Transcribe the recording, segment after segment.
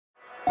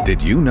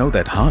Did you know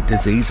that heart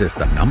disease is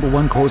the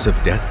 #1 cause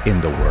of death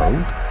in the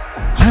world?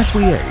 As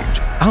we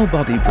age, our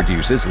body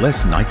produces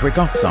less nitric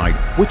oxide,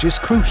 which is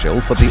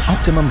crucial for the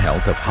optimum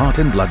health of heart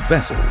and blood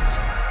vessels.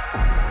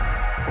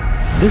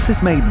 This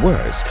is made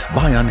worse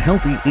by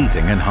unhealthy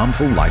eating and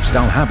harmful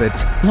lifestyle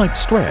habits like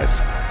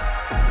stress,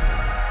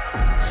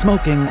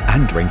 smoking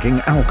and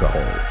drinking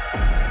alcohol.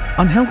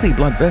 Unhealthy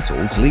blood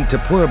vessels lead to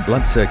poor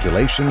blood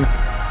circulation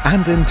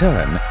and in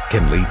turn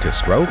can lead to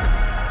stroke,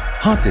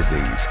 heart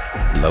disease,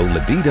 low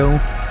libido,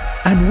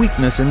 and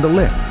weakness in the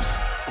limbs.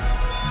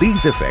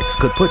 These effects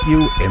could put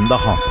you in the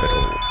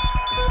hospital.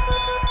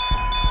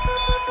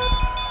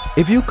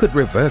 If you could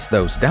reverse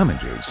those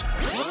damages,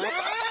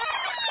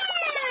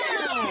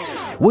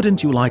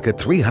 wouldn't you like a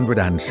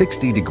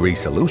 360-degree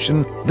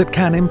solution that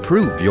can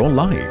improve your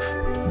life?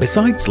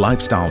 Besides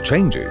lifestyle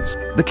changes,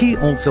 the key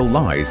also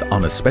lies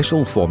on a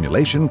special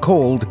formulation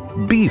called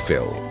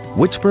BEFIL,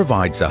 which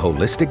provides a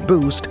holistic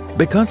boost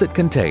because it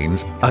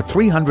contains a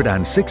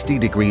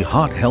 360-degree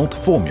heart health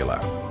formula.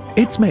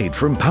 It's made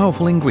from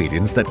powerful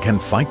ingredients that can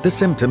fight the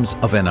symptoms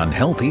of an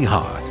unhealthy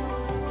heart.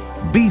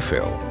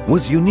 BEFIL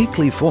was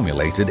uniquely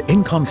formulated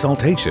in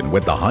consultation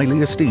with the highly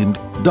esteemed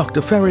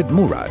Dr. Ferid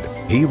Murad.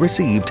 He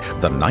received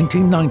the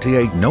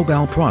 1998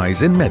 Nobel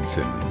Prize in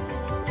Medicine.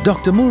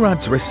 Dr.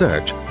 Murad's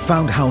research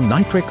found how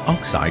nitric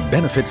oxide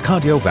benefits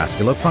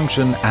cardiovascular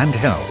function and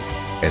health,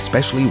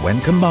 especially when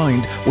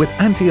combined with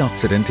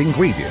antioxidant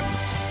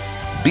ingredients.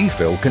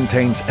 BEFIL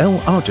contains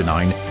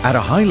L-Arginine at a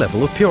high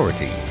level of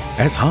purity,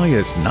 as high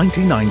as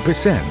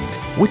 99%,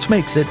 which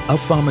makes it a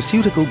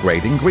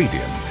pharmaceutical-grade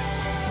ingredient.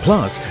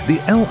 Plus, the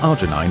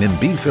L-Arginine in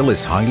BEFIL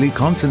is highly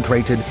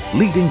concentrated,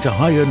 leading to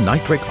higher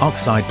nitric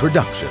oxide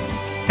production.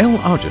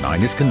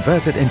 L-Arginine is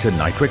converted into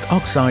nitric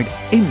oxide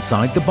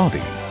inside the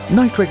body.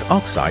 Nitric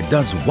oxide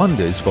does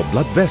wonders for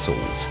blood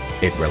vessels.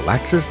 It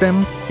relaxes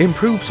them,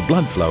 improves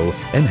blood flow,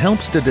 and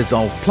helps to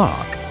dissolve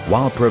plaque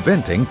while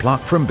preventing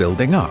plaque from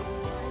building up.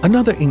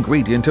 Another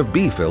ingredient of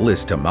BEFIL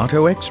is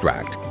tomato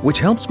extract, which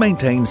helps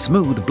maintain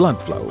smooth blood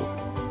flow.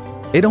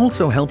 It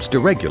also helps to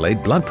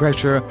regulate blood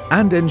pressure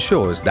and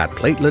ensures that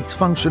platelets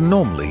function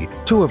normally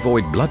to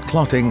avoid blood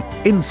clotting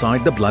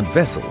inside the blood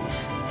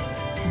vessels.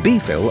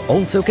 BEFIL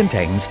also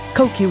contains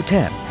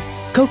CoQ10.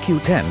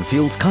 CoQ10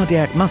 fuels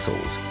cardiac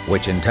muscles,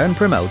 which in turn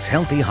promotes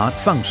healthy heart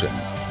function.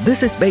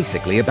 This is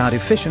basically about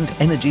efficient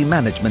energy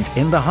management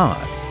in the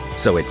heart,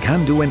 so it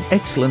can do an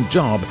excellent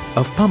job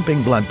of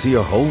pumping blood to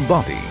your whole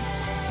body.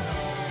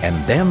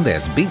 And then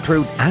there's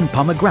beetroot and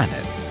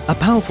pomegranate, a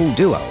powerful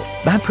duo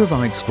that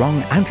provides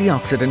strong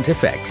antioxidant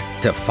effects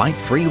to fight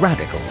free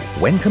radical.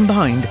 When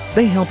combined,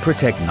 they help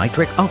protect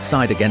nitric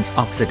oxide against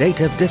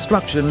oxidative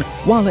destruction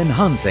while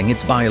enhancing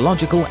its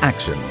biological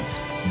actions.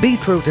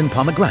 Beetroot and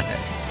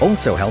pomegranate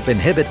also help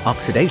inhibit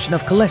oxidation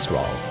of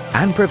cholesterol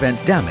and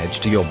prevent damage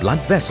to your blood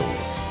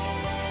vessels.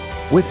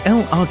 With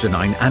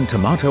L-Arginine and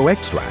tomato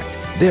extract,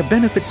 their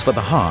benefits for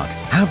the heart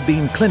have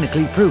been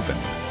clinically proven,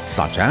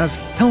 such as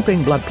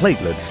helping blood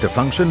platelets to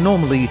function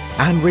normally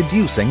and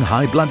reducing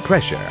high blood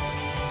pressure.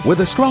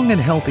 With a strong and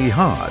healthy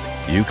heart,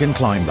 you can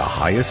climb the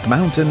highest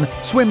mountain,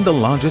 swim the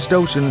largest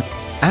ocean,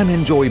 and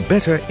enjoy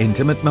better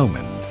intimate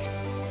moments.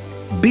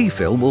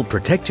 BEFIL will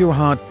protect your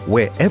heart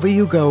wherever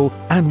you go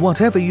and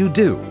whatever you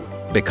do,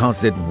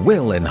 because it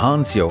will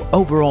enhance your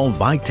overall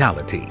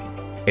vitality.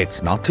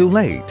 It's not too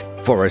late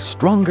for a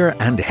stronger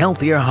and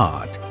healthier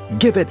heart.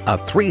 Give it a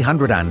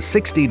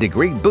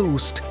 360-degree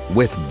boost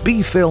with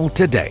BEFIL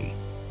today.